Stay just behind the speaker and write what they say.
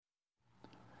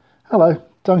Hello,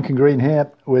 Duncan Green here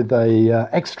with a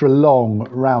extra long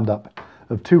roundup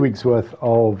of 2 weeks worth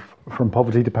of From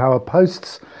Poverty to Power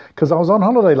posts because I was on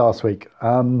holiday last week.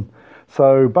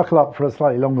 So buckle up for a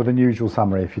slightly longer than usual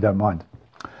summary if you don't mind.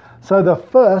 So the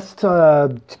first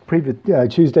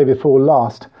Tuesday before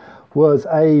last was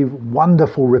a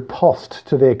wonderful riposte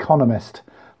to The Economist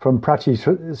from Prachi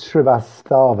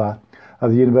Srivastava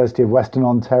of the University of Western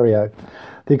Ontario.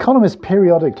 The Economist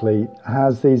periodically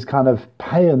has these kind of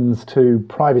paeans to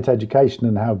private education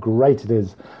and how great it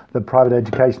is that private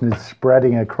education is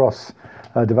spreading across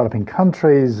developing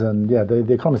countries. And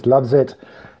the Economist loves it.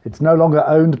 It's no longer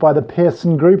owned by the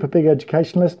Pearson Group, a big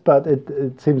educationalist, but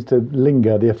it seems to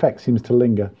linger. The effect seems to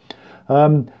linger.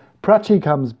 Prachi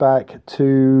comes back to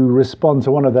respond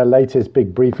to one of their latest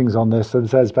big briefings on this and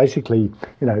says basically,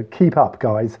 keep up,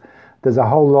 guys. There's a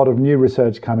whole lot of new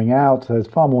research coming out. There's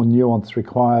far more nuance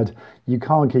required. You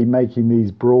can't keep making these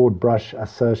broad brush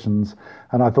assertions.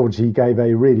 And I thought she gave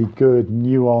a really good,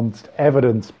 nuanced,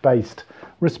 evidence-based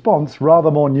response,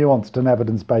 rather more nuanced and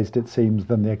evidence-based, it seems,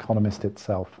 than The Economist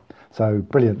itself. So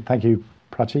brilliant. Thank you,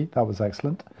 Prachi. That was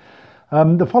excellent.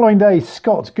 The following day,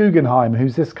 Scott Guggenheim,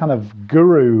 who's this kind of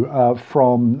guru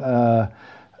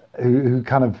who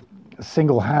kind of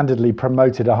single-handedly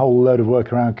promoted a whole load of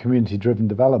work around community-driven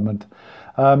development.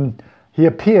 He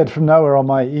appeared from nowhere on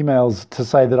my emails to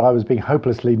say that I was being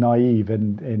hopelessly naive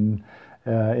in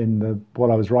what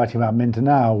I was writing about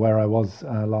Mindanao, where I was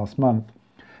last month,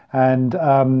 and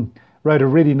wrote a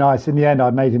really nice. In the end, I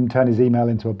made him turn his email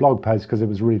into a blog post because it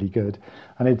was really good,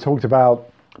 and it talked about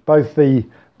both the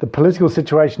political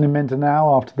situation in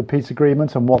Mindanao after the peace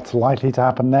agreement and what's likely to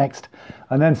happen next,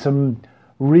 and then some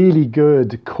really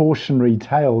good cautionary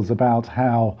tales about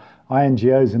how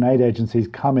INGOs and aid agencies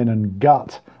come in and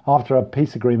gut, after a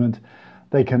peace agreement,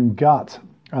 they can gut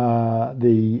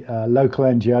the local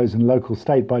NGOs and local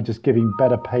state by just giving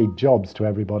better paid jobs to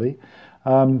everybody.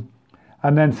 And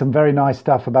then some very nice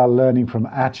stuff about learning from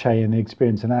Aceh and the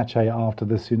experience in Aceh after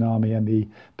the tsunami and the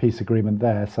peace agreement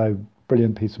there. So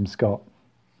brilliant piece from Scott.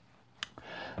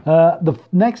 The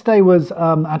next day was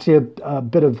actually a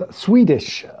bit of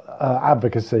Swedish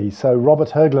advocacy. So Robert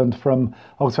Höglund from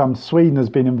Oxfam, Sweden,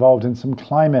 has been involved in some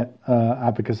climate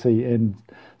advocacy in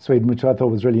Sweden, which I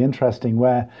thought was really interesting,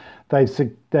 where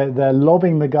they're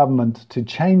lobbying the government to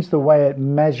change the way it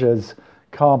measures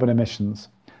carbon emissions.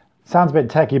 Sounds a bit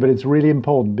techie, but it's really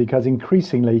important because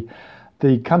increasingly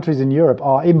the countries in Europe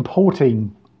are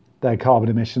importing their carbon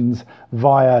emissions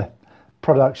via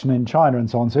production in China and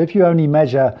so on. So if you only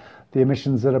measure the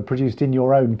emissions that are produced in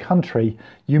your own country,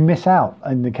 you miss out.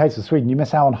 In the case of Sweden, you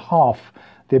miss out on half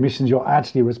the emissions you're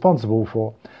actually responsible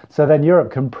for. So then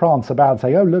Europe can prance about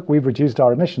saying, oh, look, we've reduced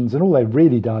our emissions. And all they've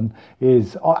really done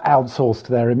is outsourced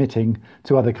their emitting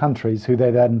to other countries who they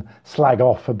then slag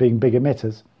off for being big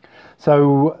emitters.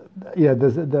 So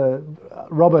the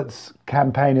Robert's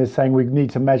campaign is saying we need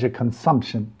to measure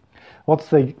consumption. What's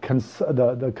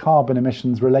the carbon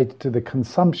emissions related to the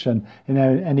consumption in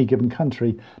any given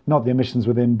country, not the emissions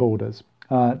within borders?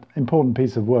 Important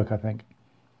piece of work, I think.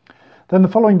 Then the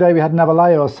following day we had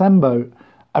Navalayo Osembo,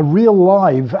 a real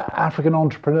live African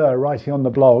entrepreneur writing on the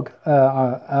blog.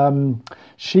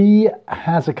 She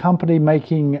has a company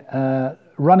making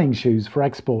running shoes for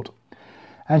export.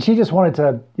 And she just wanted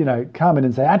to, come in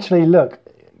and say, actually, look,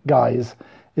 guys,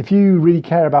 if you really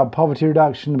care about poverty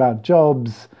reduction, about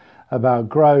jobs, about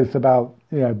growth, about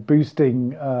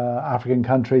boosting African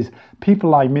countries, people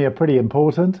like me are pretty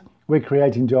important. We're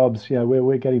creating jobs,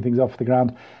 we're getting things off the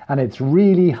ground, and it's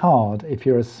really hard if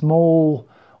you're a small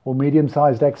or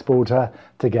medium-sized exporter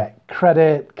to get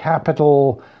credit,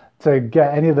 capital, to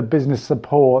get any of the business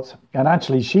support. And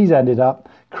actually, she's ended up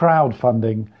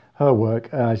crowdfunding her work,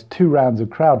 2 rounds of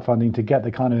crowdfunding to get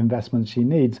the kind of investment she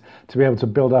needs to be able to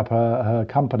build up her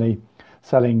company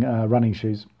selling running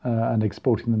shoes and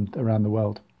exporting them around the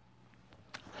world.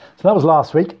 So that was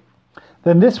last week.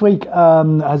 Then this week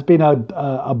has been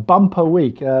a bumper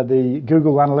week. The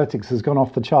Google Analytics has gone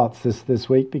off the charts this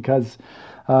week because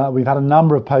we've had a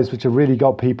number of posts which have really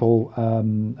got people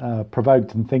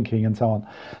provoked and thinking and so on.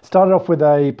 Started off with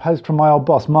a post from my old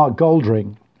boss, Mark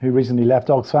Goldring, who recently left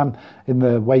Oxfam in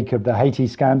the wake of the Haiti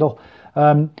scandal.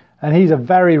 And he's a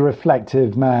very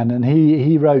reflective man, and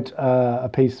he wrote a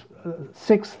piece,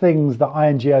 6 things that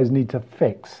INGOs need to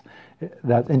fix,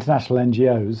 that international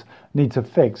NGOs need to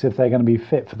fix if they're going to be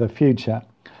fit for the future.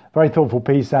 Very thoughtful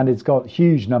piece, and it's got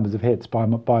huge numbers of hits by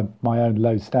my own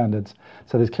low standards.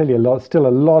 So there's clearly still a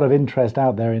lot of interest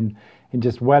out there in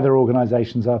just whether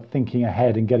organisations are thinking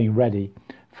ahead and getting ready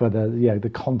for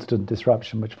the constant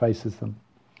disruption which faces them.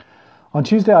 On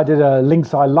Tuesday, I did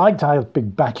links I liked. I had a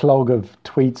big backlog of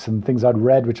tweets and things I'd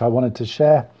read, which I wanted to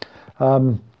share.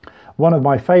 One of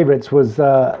my favourites was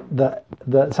that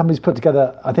somebody's put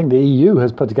together, I think the EU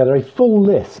has put together a full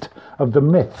list of the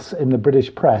myths in the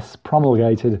British press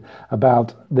promulgated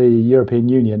about the European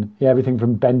Union. Yeah, everything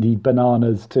from bendy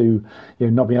bananas to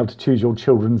not being able to choose your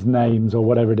children's names or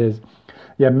whatever it is.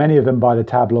 Yeah, many of them by the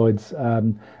tabloids.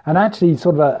 And actually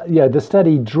sort of the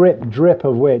steady drip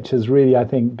of which has really, I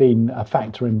think, been a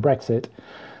factor in Brexit.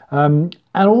 And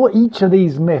each of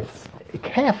these myths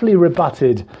carefully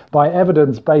rebutted by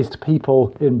evidence-based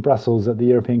people in Brussels at the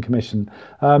European Commission.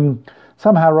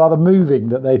 Somehow rather moving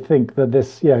that they think that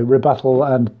this rebuttal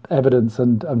and evidence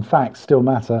and facts still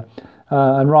matter,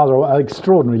 and rather an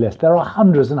extraordinary list. There are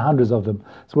hundreds and hundreds of them.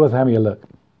 It's worth having a look.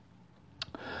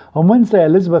 On Wednesday,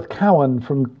 Elizabeth Cowan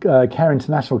from Care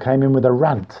International came in with a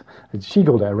rant. She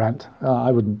called it a rant.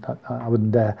 I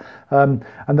wouldn't dare. And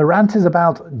the rant is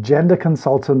about gender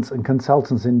consultants and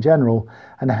consultants in general,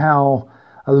 and how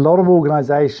a lot of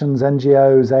organisations,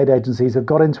 NGOs, aid agencies have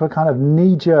got into a kind of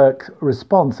knee-jerk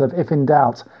response of, if in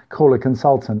doubt, call a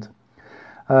consultant.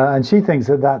 And she thinks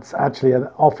that that's actually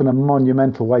often a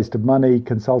monumental waste of money.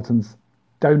 Consultants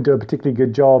don't do a particularly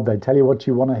good job. They tell you what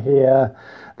you want to hear.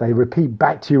 They repeat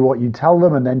back to you what you tell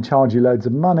them and then charge you loads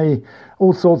of money.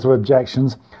 All sorts of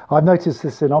objections. I've noticed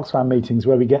this in Oxfam meetings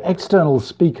where we get external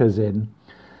speakers in,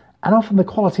 and often the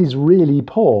quality is really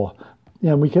poor.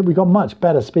 We got much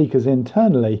better speakers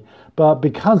internally, but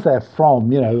because they're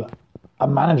from, a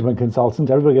management consultant,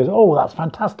 everybody goes, oh, that's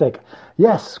fantastic.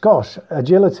 Yes, gosh,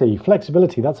 agility,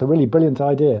 flexibility, that's a really brilliant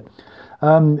idea.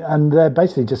 And they're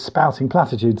basically just spouting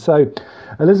platitudes. So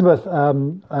Elizabeth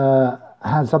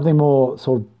has something more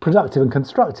sort of productive and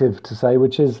constructive to say,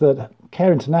 which is that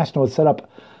Care International has set up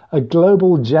a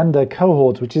global gender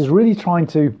cohort, which is really trying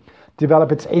to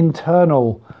develop its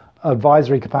internal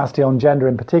advisory capacity on gender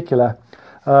in particular.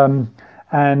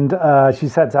 And she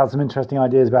sets out some interesting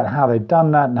ideas about how they've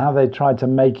done that and how they tried to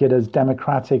make it as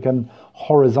democratic and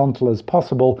horizontal as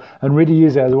possible, and really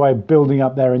use it as a way of building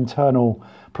up their internal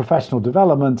professional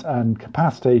development and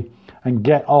capacity and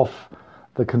get off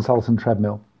the consultant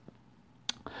treadmill.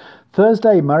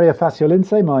 Thursday, Maria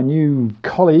Faciolince, my new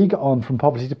colleague on From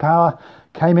Poverty to Power,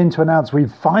 came in to announce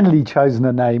we've finally chosen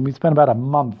a name. We spent about a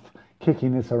month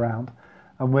kicking this around,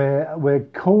 and we're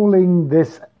calling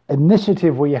this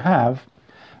initiative we have,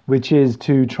 which is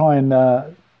to try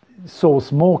and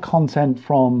source more content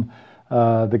from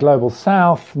the Global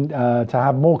South, to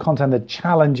have more content that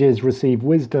challenges received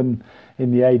wisdom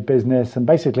in the aid business, and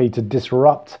basically to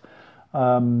disrupt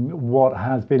what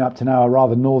has been up to now a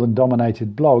rather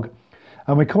northern-dominated blog.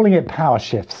 And we're calling it Power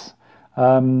Shifts.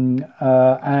 And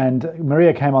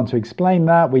Maria came on to explain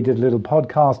that. We did a little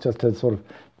podcast just to sort of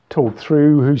talk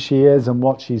through who she is and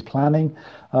what she's planning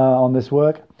on this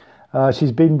work.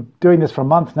 She's been doing this for a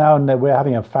month now, and we're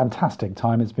having a fantastic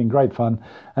time. It's been great fun.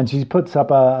 And she puts up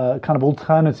a kind of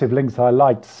alternative links I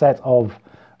liked set of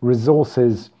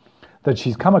resources that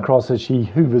she's come across as she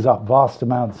hoovers up vast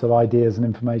amounts of ideas and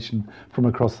information from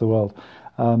across the world.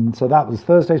 So that was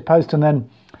Thursday's post. And then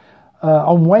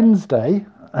on Wednesday,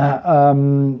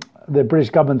 the British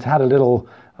government had a little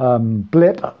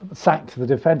blip, sacked the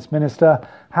defence minister,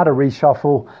 had a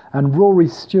reshuffle, and Rory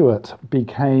Stewart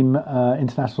became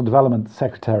International Development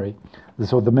Secretary,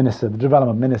 the minister, the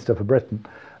Development Minister for Britain.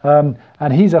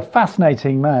 And he's a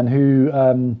fascinating man who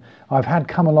I've had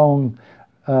come along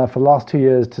for the last 2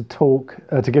 years to talk,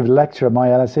 to give a lecture at my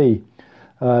LSE,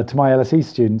 to my LSE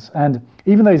students. And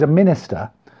even though he's a minister,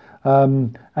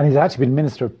 and he's actually been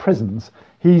Minister of Prisons,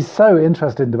 he's so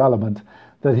interested in development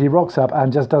that he rocks up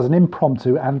and just does an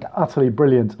impromptu and utterly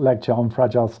brilliant lecture on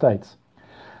fragile states.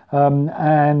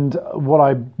 And what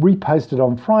I reposted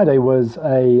on Friday was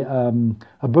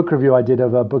a book review I did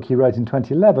of a book he wrote in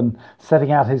 2011,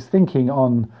 setting out his thinking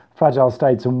on fragile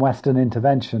states and Western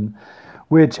intervention,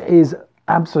 which is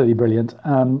absolutely brilliant.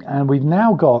 And we've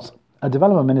now got a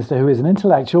development minister who is an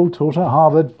intellectual, taught at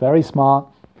Harvard, very smart,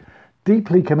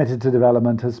 deeply committed to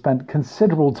development, has spent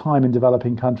considerable time in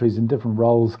developing countries in different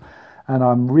roles. And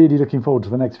I'm really looking forward to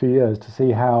the next few years to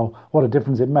see what a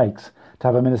difference it makes to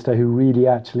have a minister who really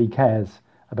actually cares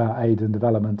about aid and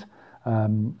development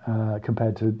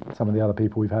compared to some of the other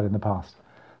people we've had in the past.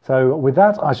 So with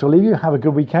that, I shall leave you. Have a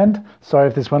good weekend. Sorry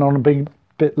if this went on a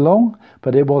bit long,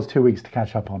 but it was 2 weeks to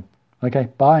catch up on. Okay,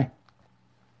 bye.